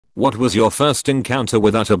What was your first encounter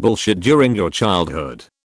with utter bullshit during your childhood?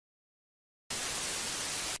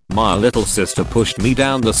 My little sister pushed me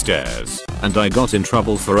down the stairs, and I got in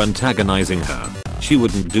trouble for antagonizing her. She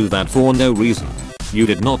wouldn't do that for no reason. You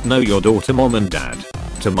did not know your daughter, mom and dad.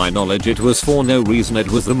 To my knowledge it was for no reason,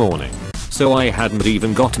 it was the morning. So I hadn't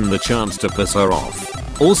even gotten the chance to piss her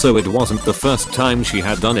off. Also, it wasn't the first time she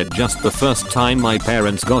had done it, just the first time my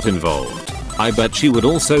parents got involved. I bet she would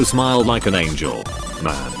also smile like an angel.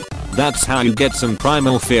 Man, that's how you get some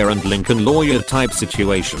primal fear and Lincoln Lawyer type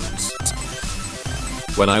situations.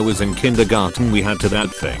 When I was in kindergarten we had that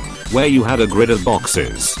thing where you had a grid of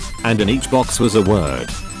boxes, and in each box was a word.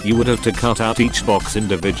 You would have to cut out each box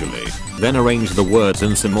individually, then arrange the words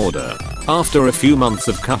in some order. After a few months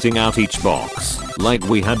of cutting out each box, like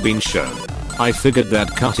we had been shown, I figured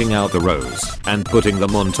that cutting out the rows and putting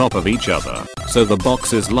them on top of each other so the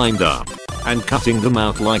boxes lined up, and cutting them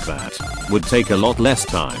out like that, would take a lot less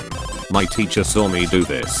time. My teacher saw me do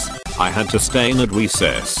this. I had to stay in at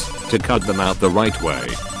recess to cut them out the right way.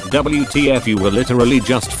 WTF, you were literally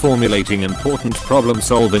just formulating important problem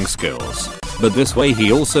solving skills. But this way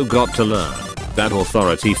he also got to learn that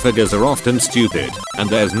authority figures are often stupid and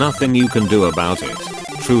there's nothing you can do about it.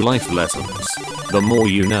 True life lessons. The more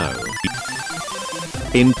you know.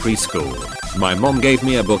 In preschool, my mom gave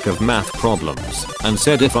me a book of math problems and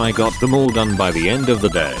said if I got them all done by the end of the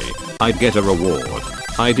day, I'd get a reward.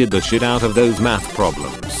 I did the shit out of those math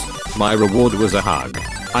problems. My reward was a hug.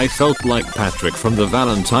 I felt like Patrick from the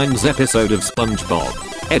Valentine's episode of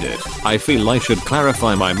SpongeBob. Edit. I feel I should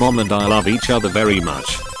clarify my mom and I love each other very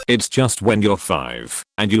much. It's just when you're 5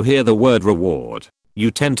 and you hear the word reward,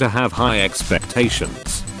 you tend to have high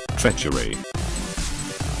expectations. Treachery.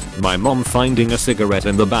 My mom finding a cigarette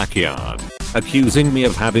in the backyard, accusing me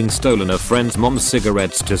of having stolen a friend's mom's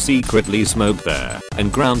cigarettes to secretly smoke there,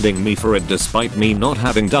 and grounding me for it despite me not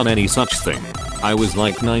having done any such thing. I was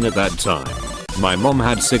like 9 at that time. My mom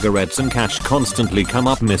had cigarettes and cash constantly come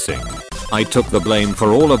up missing. I took the blame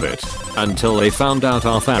for all of it, until they found out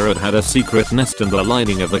our ferret had a secret nest in the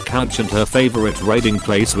lining of the couch and her favorite raiding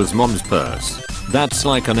place was mom's purse. That's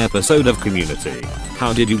like an episode of Community.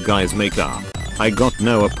 How did you guys make up? I got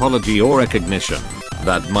no apology or recognition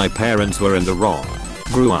that my parents were in the wrong.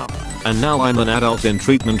 Grew up, and now I'm an adult in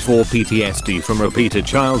treatment for PTSD from repeated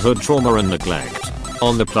childhood trauma and neglect.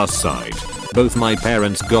 On the plus side, both my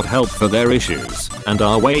parents got help for their issues and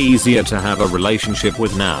are way easier to have a relationship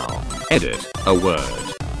with now. Edit. A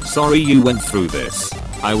word. Sorry you went through this.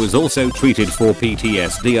 I was also treated for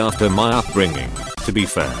PTSD after my upbringing. To be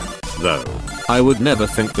fair, though, I would never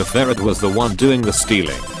think the ferret was the one doing the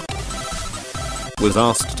stealing. Was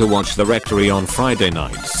asked to watch the rectory on Friday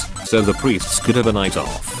nights so the priests could have a night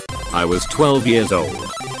off. I was 12 years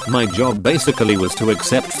old. My job basically was to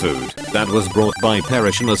accept food that was brought by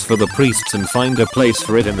parishioners for the priests and find a place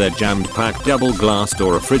for it in their jammed packed double glass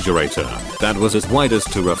door refrigerator that was as wide as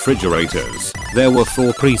 2 refrigerators. There were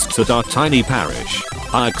 4 priests at our tiny parish.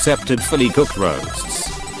 I accepted fully cooked roasts,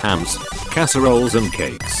 hams, casseroles and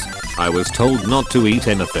cakes. I was told not to eat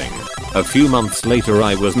anything. A few months later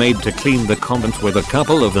I was made to clean the convent with a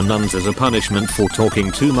couple of the nuns as a punishment for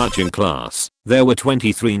talking too much in class. There were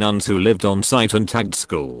 23 nuns who lived on site and tagged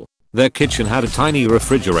school. Their kitchen had a tiny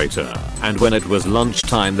refrigerator, and when it was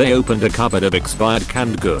lunchtime they opened a cupboard of expired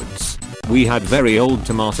canned goods. We had very old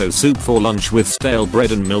tomato soup for lunch with stale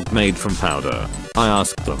bread and milk made from powder. I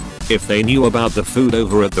asked them if they knew about the food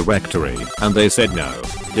over at the rectory, and they said no.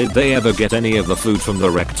 Did they ever get any of the food from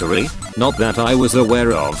the rectory? Not that I was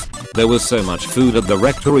aware of. There was so much food at the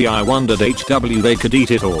rectory I wondered HW they could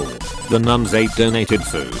eat it all. The nuns ate donated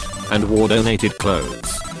food and wore donated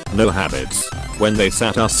clothes. No habits. When they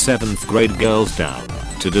sat us 7th grade girls down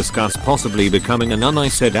to discuss possibly becoming a nun, I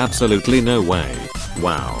said absolutely no way.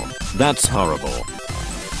 Wow, that's horrible.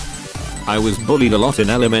 I was bullied a lot in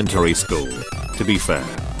elementary school. To be fair,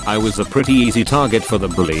 I was a pretty easy target for the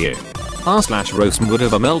bullying. R/Roast would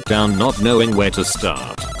have a meltdown not knowing where to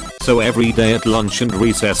start. So every day at lunch and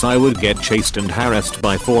recess I would get chased and harassed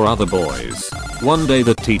by 4 other boys. One day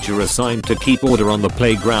the teacher assigned to keep order on the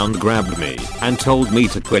playground grabbed me and told me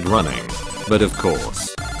to quit running. But of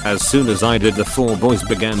course, as soon as I did the 4 boys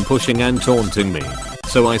began pushing and taunting me.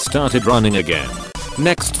 So I started running again.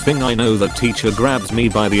 Next thing I know the teacher grabs me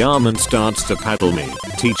by the arm and starts to paddle me.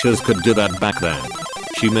 Teachers could do that back then.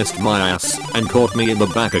 She missed my ass and caught me in the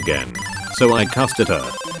back again. So I cussed at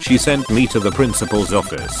her. She sent me to the principal's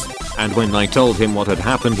office. And when I told him what had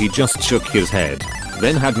happened he just shook his head.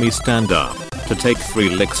 Then had me stand up to take 3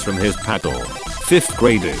 licks from his paddle. 5th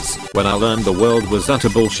grade is when I learned the world was utter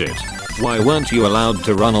bullshit. Why weren't you allowed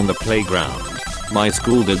to run on the playground? My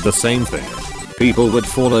school did the same thing. People would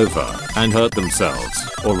fall over and hurt themselves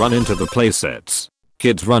or run into the playsets.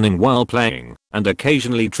 Kids running while playing and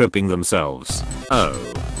occasionally tripping themselves. Oh,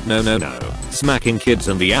 no. Smacking kids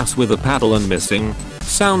in the ass with a paddle and missing?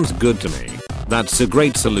 Sounds good to me. That's a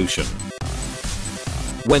great solution.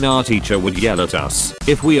 When our teacher would yell at us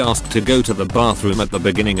if we asked to go to the bathroom at the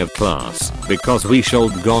beginning of class because we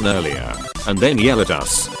should have gone earlier, and then yell at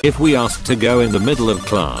us if we asked to go in the middle of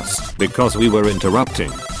class because we were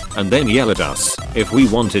interrupting, and then yell at us if we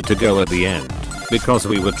wanted to go at the end because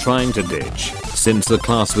we were trying to ditch since the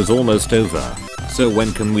class was almost over. So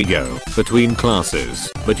when can we go between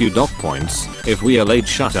classes but you dock points if we are late?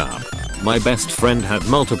 Shut up. My best friend had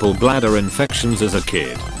multiple bladder infections as a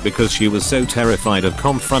kid because she was so terrified of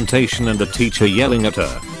confrontation and the teacher yelling at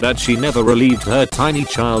her that she never relieved her tiny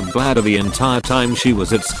child bladder the entire time she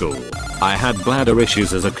was at school. I had bladder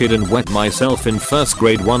issues as a kid and wet myself in first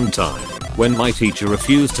grade one time when my teacher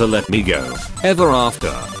refused to let me go. Ever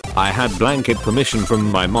after, I had blanket permission from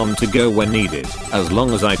my mom to go when needed, as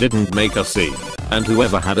long as I didn't make a scene, and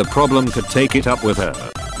whoever had a problem could take it up with her.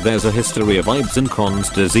 There's a history of Ibs and Crohn's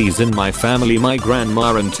disease in my family. My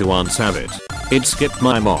grandma and 2 aunts have it. It skipped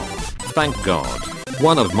my mom, thank God.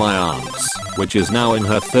 One of my aunts, which is now in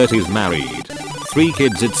her 30s, married, 3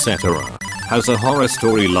 kids etc., has a horror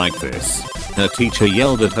story like this. Her teacher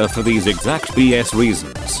yelled at her for these exact BS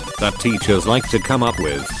reasons that teachers like to come up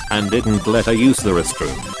with and didn't let her use the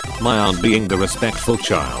restroom. My aunt, being the respectful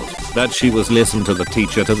child that she was, listened to the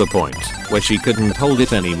teacher to the point where she couldn't hold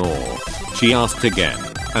it anymore. She asked again,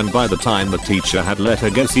 and by the time the teacher had let her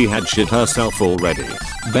go, she had shit herself already.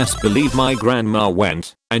 Best believe my grandma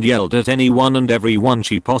went and yelled at anyone and everyone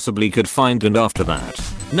she possibly could find, and after that,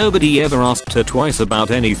 nobody ever asked her twice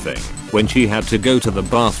about anything when she had to go to the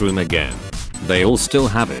bathroom again. They all still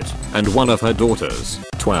have it, and one of her daughters,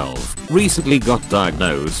 12, recently got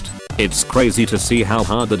diagnosed. It's crazy to see how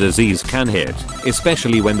hard the disease can hit,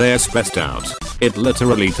 especially when they are stressed out. It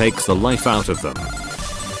literally takes the life out of them.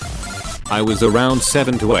 I was around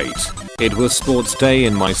 7 to 8. It was sports day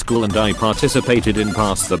in my school and I participated in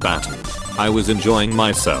Pass the Baton. I was enjoying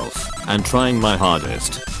myself and trying my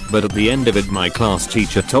hardest, but at the end of it my class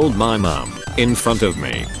teacher told my mom, in front of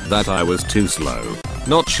me, that I was too slow.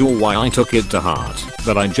 Not sure why I took it to heart,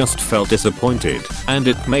 but I just felt disappointed, and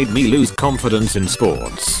it made me lose confidence in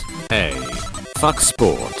sports. Hey, fuck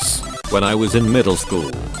sports. When I was in middle school,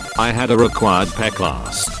 I had a required PE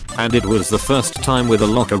class, and it was the first time with a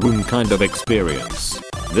locker room kind of experience.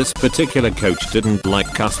 This particular coach didn't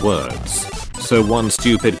like cuss words, so one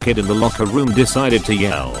stupid kid in the locker room decided to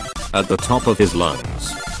yell at the top of his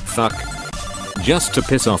lungs, "Fuck," just to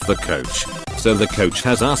piss off the coach. So the coach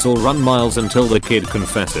has us all run miles until the kid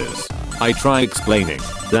confesses. I try explaining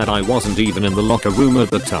that I wasn't even in the locker room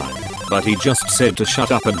at the time, but he just said to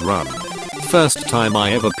shut up and run. First time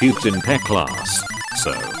I ever puked in PE class.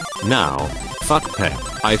 So, now, fuck PE.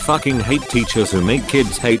 I fucking hate teachers who make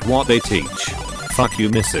kids hate what they teach. Fuck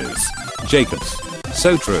you, Mrs. Jacobs.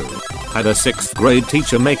 So true. Had a 6th grade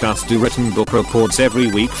teacher make us do written book reports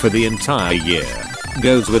every week for the entire year.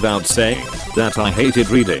 Goes without saying that I hated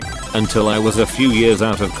reading until I was a few years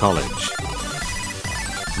out of college.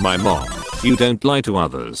 My mom. You don't lie to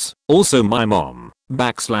others. Also my mom,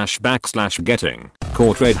 / getting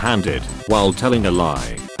caught red-handed while telling a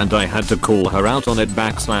lie, and I had to call her out on it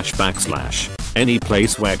 / any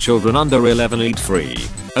place where children under 11 eat free.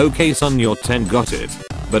 Okay son, you're 10, got it.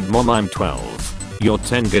 But mom, I'm 12. You're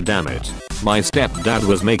 10, goddammit. My stepdad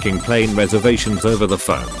was making plane reservations over the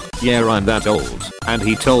phone. Yeah, I'm that old. And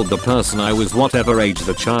he told the person I was whatever age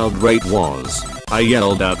the child rate was. I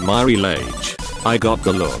yelled out my real age. I got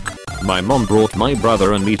the look. My mom brought my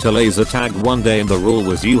brother and me to laser tag one day and the rule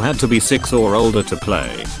was you had to be 6 or older to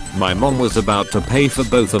play. My mom was about to pay for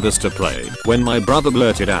both of us to play when my brother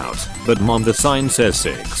blurted out, "But mom, the sign says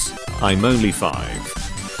 6. I'm only 5.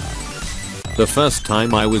 The first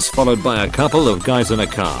time I was followed by a couple of guys in a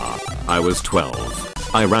car. I was 12.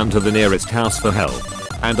 I ran to the nearest house for help,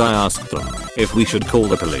 and I asked them if we should call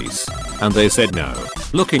the police, and they said no.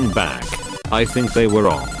 Looking back, I think they were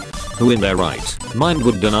wrong. Who in their right mind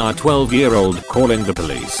would deny a 12-year-old calling the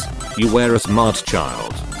police? You were a smart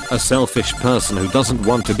child, a selfish person who doesn't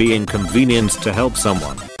want to be inconvenienced to help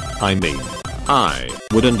someone. I mean, I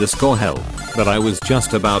would help, but I was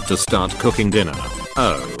just about to start cooking dinner.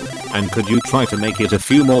 Oh, and could you try to make it a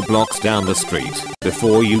few more blocks down the street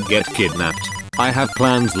before you get kidnapped? I have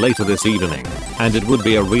plans later this evening, and it would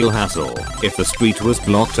be a real hassle if the street was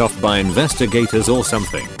blocked off by investigators or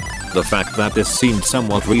something. The fact that this seemed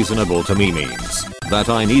somewhat reasonable to me means that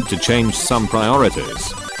I need to change some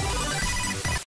priorities.